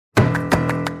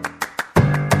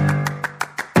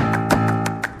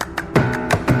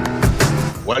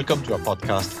Welcome to our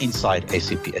podcast, Inside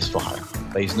SAP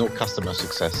S4HANA. There is no customer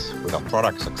success without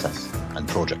product success and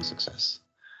project success.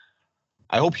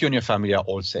 I hope you and your family are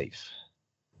all safe.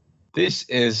 This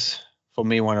is, for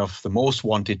me, one of the most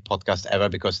wanted podcasts ever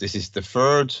because this is the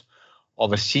third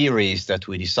of a series that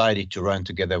we decided to run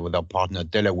together with our partner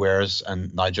Delaware's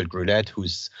and Nigel Grulett,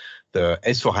 who's the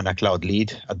S4HANA Cloud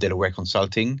lead at Delaware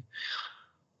Consulting.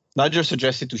 Nigel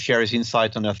suggested to share his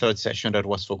insight on a third session that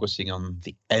was focusing on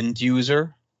the end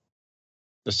user.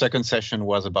 The second session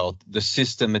was about the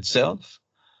system itself.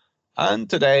 And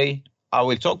today I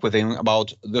will talk with him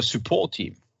about the support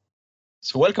team.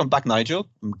 So welcome back, Nigel.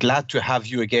 I'm glad to have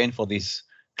you again for this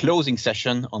closing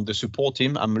session on the support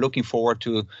team. I'm looking forward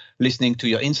to listening to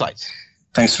your insights.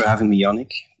 Thanks for having me,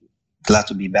 Yannick. Glad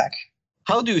to be back.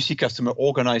 How do you see customer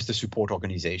organize the support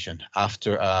organization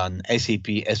after an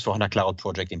SAP S4HANA Cloud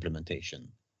project implementation?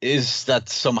 Is that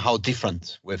somehow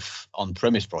different with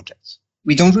on-premise projects?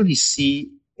 We don't really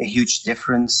see a huge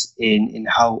difference in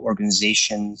how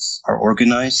organizations are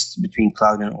organized between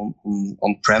cloud and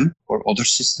on-prem or other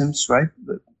systems, right?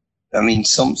 But, I mean,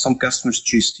 some customers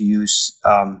choose to use,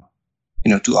 to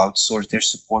outsource their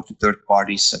support to third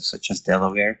parties such as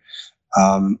Delaware.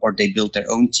 Or they build their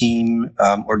own team,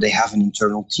 or they have an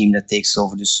internal team that takes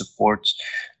over the support.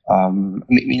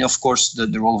 Of course,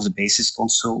 the role of the basis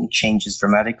consultant changes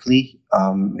dramatically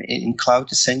in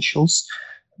Cloud Essentials,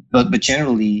 but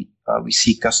generally we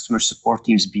see customer support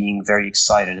teams being very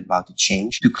excited about the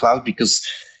change to cloud because,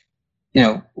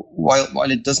 while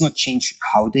it does not change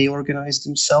how they organize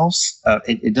themselves,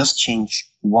 it does change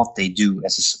what they do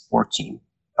as a support team.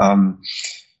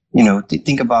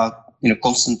 Think about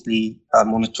constantly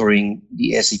monitoring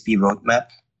the SAP roadmap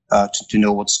to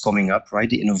know what's coming up, right?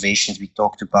 The innovations we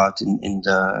talked about in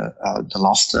the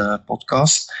last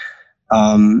podcast.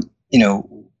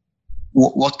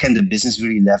 What can the business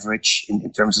really leverage in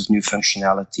terms of new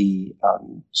functionality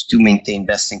to maintain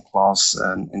best in class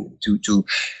and to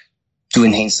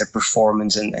enhance their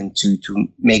performance and to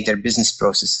make their business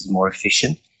processes more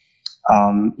efficient.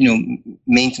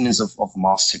 Maintenance of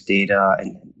master data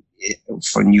and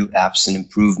for new apps and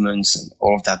improvements and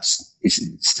all of that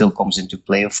still comes into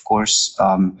play, of course.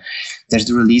 There's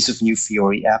the release of new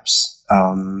Fiori apps,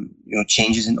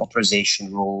 changes in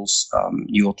authorization roles,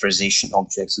 new authorization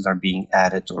objects that are being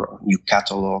added or new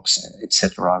catalogs,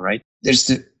 etc. Right? There's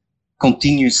the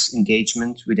continuous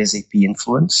engagement with SAP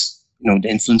Influence, the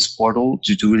Influence portal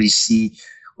to really see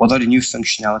what are the new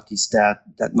functionalities that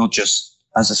not just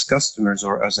us as customers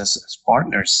or us as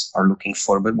partners are looking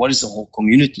for, but what is the whole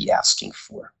community asking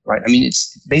for, right? I mean,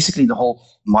 it's basically the whole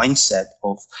mindset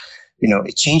of,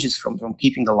 it changes from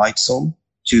keeping the lights on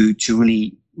to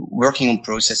really working on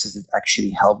processes that actually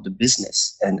help the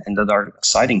business and that are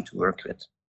exciting to work with.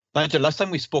 Nigel, last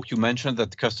time we spoke, you mentioned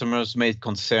that customers made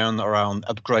concern around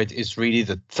upgrade is really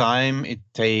the time it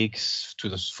takes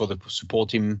for the support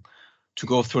team to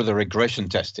go through the regression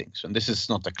testing. So this is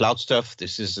not the cloud stuff.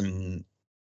 This is an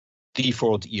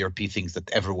default ERP things that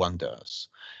everyone does.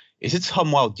 Is it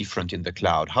somehow different in the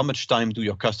cloud? How much time do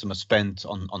your customers spend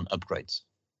on upgrades?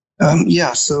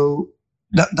 So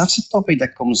that's a topic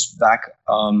that comes back,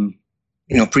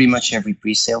 pretty much every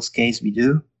pre-sales case we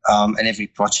do, and every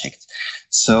project.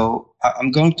 So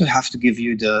I'm going to have to give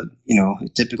you the,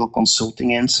 typical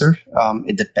consulting answer.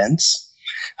 It depends.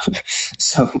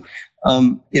 So,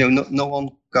 no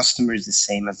one customer is the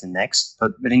same as the next,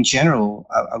 but in general,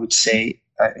 I would say,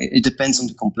 it depends on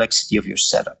the complexity of your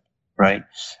setup, right?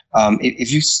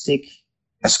 If you stick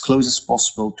as close as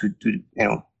possible to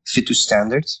fit to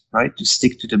standards, right? To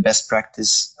stick to the best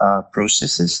practice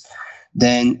processes,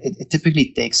 then it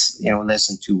typically takes less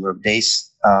than 2 work days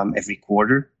every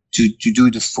quarter to do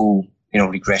the full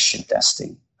regression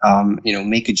testing.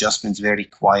 Make adjustments where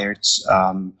required,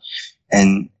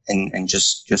 and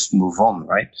just move on,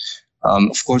 right?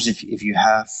 Of course, if you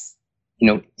have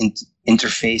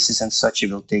interfaces and such, it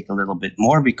will take a little bit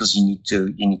more because you need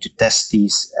to test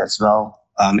these as well.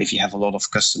 If you have a lot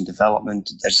of custom development,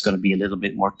 there's going to be a little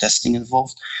bit more testing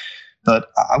involved.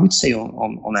 But I would say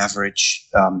on average,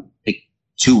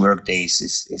 2 work days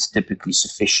is typically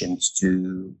sufficient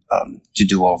to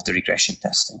do all of the regression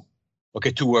testing. Okay,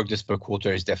 2 work days per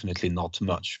quarter is definitely not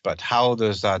much, but how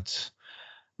does that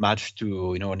match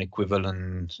to an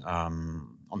equivalent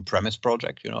on-premise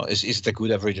project? Is it a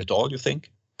good average at all, you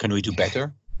think? Can we do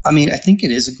better? I mean, I think it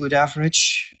is a good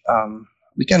average.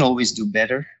 We can always do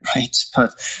better, right?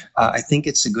 But I think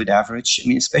it's a good average. I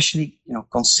mean, especially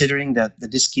considering that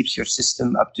this keeps your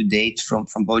system up to date from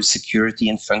both security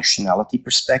and functionality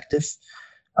perspective.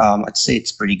 I'd say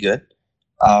it's pretty good.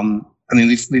 I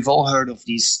mean, we've all heard of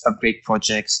these upgrade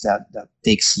projects that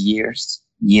takes years.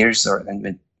 years and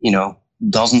with,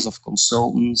 dozens of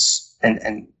consultants,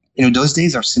 and those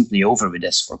days are simply over with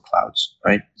S4 Cloud,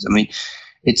 right? I mean,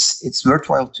 it's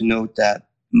worthwhile to note that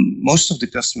most of the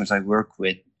customers I work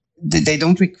with, they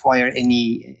don't require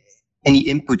any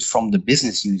input from the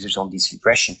business users on this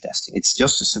regression testing. It's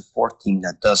just a support team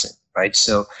that does it, right?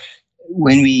 So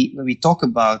when we talk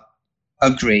about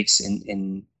upgrades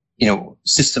in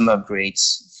system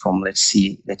upgrades from let's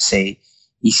say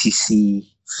ECC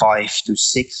 5 to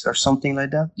 6 or something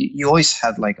like that, you always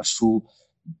had like a full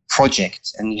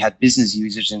project and you had business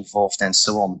users involved and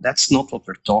so on. That's not what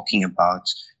we're talking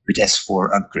about with S4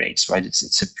 upgrades, right?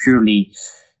 It's a purely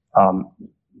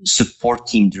support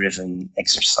team driven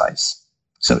exercise.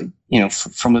 So,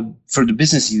 for the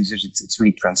business users, it's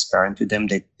really transparent to them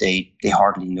that they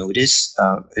hardly notice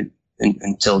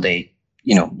until they,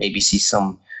 maybe see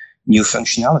some new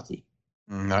functionality.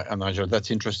 Nigel,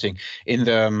 that's interesting. In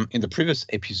the previous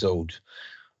episode,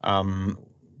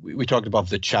 we talked about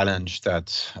the challenge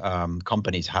that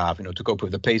companies have, to cope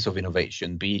with the pace of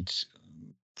innovation, be it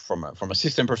from a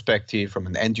system perspective, from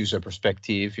an end user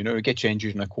perspective. We get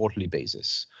changes on a quarterly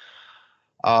basis.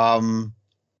 How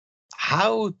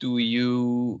do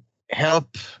you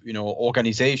help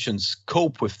organizations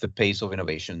cope with the pace of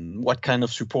innovation? What kind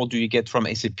of support do you get from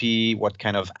SAP? What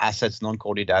kind of assets,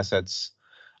 non-coded assets,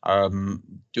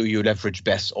 do you leverage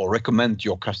best or recommend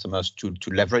your customers to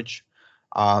leverage,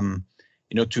 to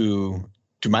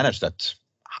manage that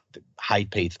high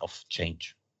pace of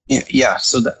change? Yeah.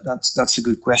 So that's a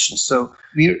good question. So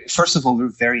we're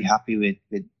very happy with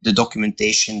the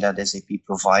documentation that SAP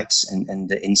provides and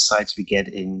the insights we get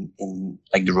in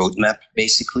like the roadmap,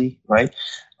 basically, right?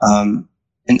 And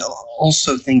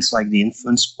also things like the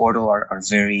Influence Portal are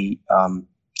very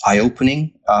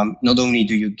eye-opening. Not only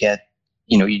do you get,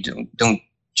 you don't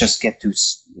just get to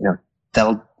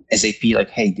tell SAP like,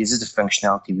 hey, this is the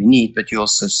functionality we need, but you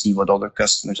also see what other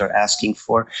customers are asking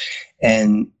for,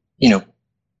 and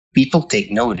people take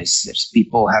notice. There's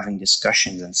people having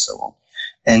discussions and so on.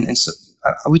 And so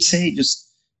I would say just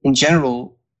in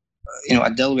general,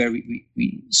 at Delaware,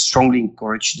 we strongly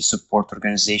encourage the support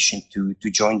organization to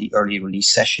join the early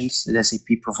release sessions that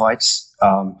SAP provides,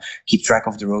 keep track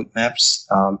of the roadmaps,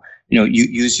 you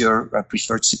use your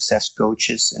preferred success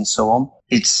coaches and so on.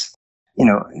 It's,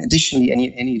 additionally,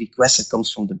 any request that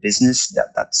comes from the business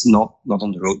that's not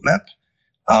on the roadmap,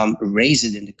 raise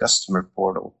it in the customer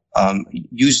portal.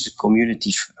 Use the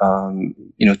community,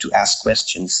 to ask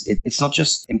questions. It's not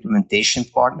just implementation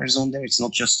partners on there. It's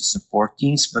not just the support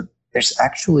teams, but there's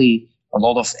actually a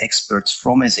lot of experts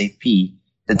from SAP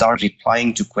that are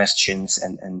replying to questions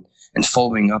and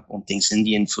following up on things in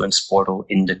the Influence Portal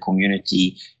in the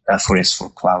community for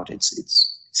S4 Cloud.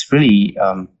 It's really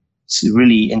it's a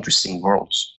really interesting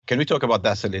world. Can we talk about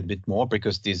that a little bit more?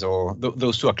 Because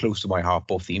those two are close to my heart,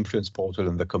 both the Influence Portal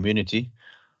and the community.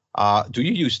 Do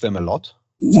you use them a lot?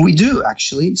 We do,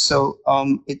 actually. So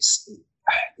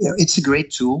it's a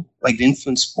great tool. Like the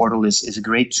Influence Portal is a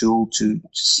great tool to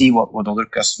see what other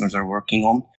customers are working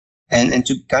on and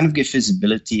to kind of give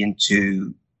visibility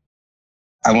into,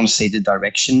 I want to say, the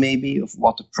direction maybe of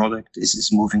what the product is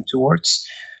moving towards.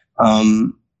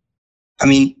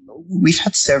 We've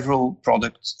had several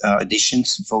product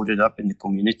additions voted up in the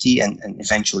community and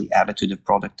eventually added to the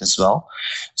product as well.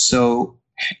 So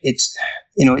it's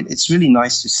really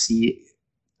nice to see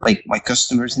like my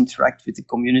customers interact with the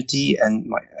community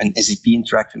and SAP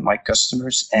interact with my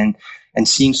customers and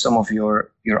seeing some of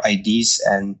your ideas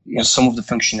and some of the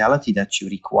functionality that you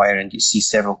require, and you see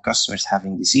several customers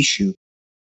having this issue.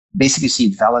 Basically, see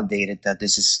it validated that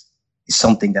this is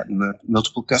something that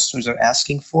multiple customers are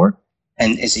asking for,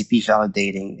 and SAP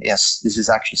validating, yes, this is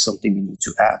actually something we need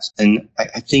to add. And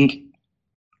I think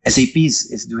SAP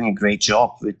is doing a great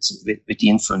job with the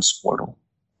Influence Portal.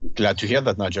 Glad to hear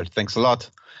that, Nigel. Thanks a lot.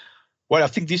 Well, I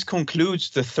think this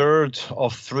concludes the third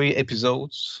of 3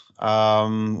 episodes.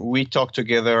 We talked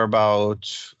together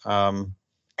about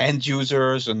end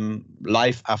users and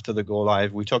life after the go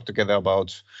live. We talked together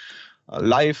about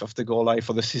life after go live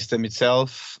for the system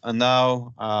itself. And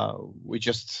now we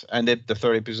just ended the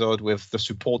 3rd episode with the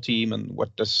support team and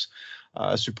what does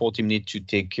a support team need to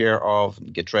take care of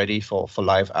and get ready for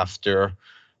live after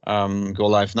go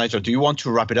live. Nigel, do you want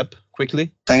to wrap it up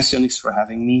quickly? Thanks, Onyx, for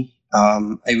having me.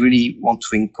 I really want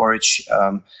to encourage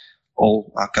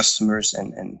all our customers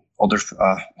and other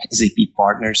SAP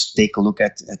partners to take a look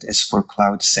at S4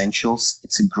 Cloud Essentials.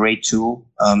 It's a great tool.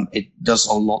 It does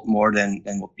a lot more than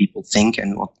what people think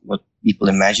and what people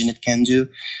imagine it can do.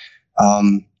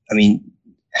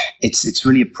 It's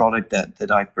really a product that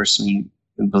I personally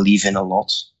believe in a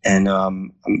lot, and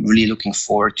I'm really looking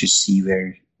forward to see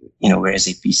where where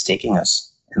SAP is taking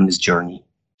us in this journey.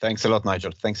 Thanks a lot,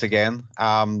 Nigel. Thanks again.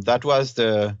 That was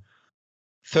the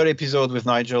third episode with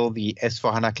Nigel, the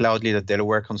S4HANA Cloud Lead at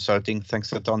Delaware Consulting.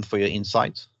 Thanks a ton for your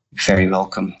insight. Very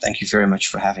welcome. Thank you very much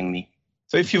for having me.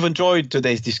 So if you've enjoyed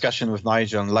today's discussion with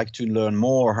Nigel and like to learn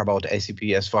more about SAP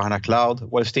S4HANA Cloud,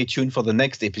 well, stay tuned for the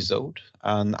next episode.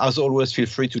 And as always, feel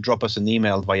free to drop us an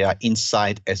email via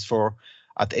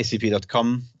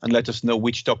insiders4@sap.com and let us know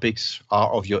which topics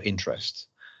are of your interest.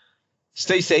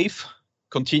 Stay safe.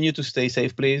 Continue to stay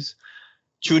safe, please.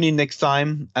 Tune in next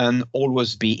time and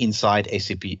always be inside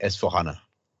SAP S4HANA.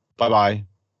 Bye-bye.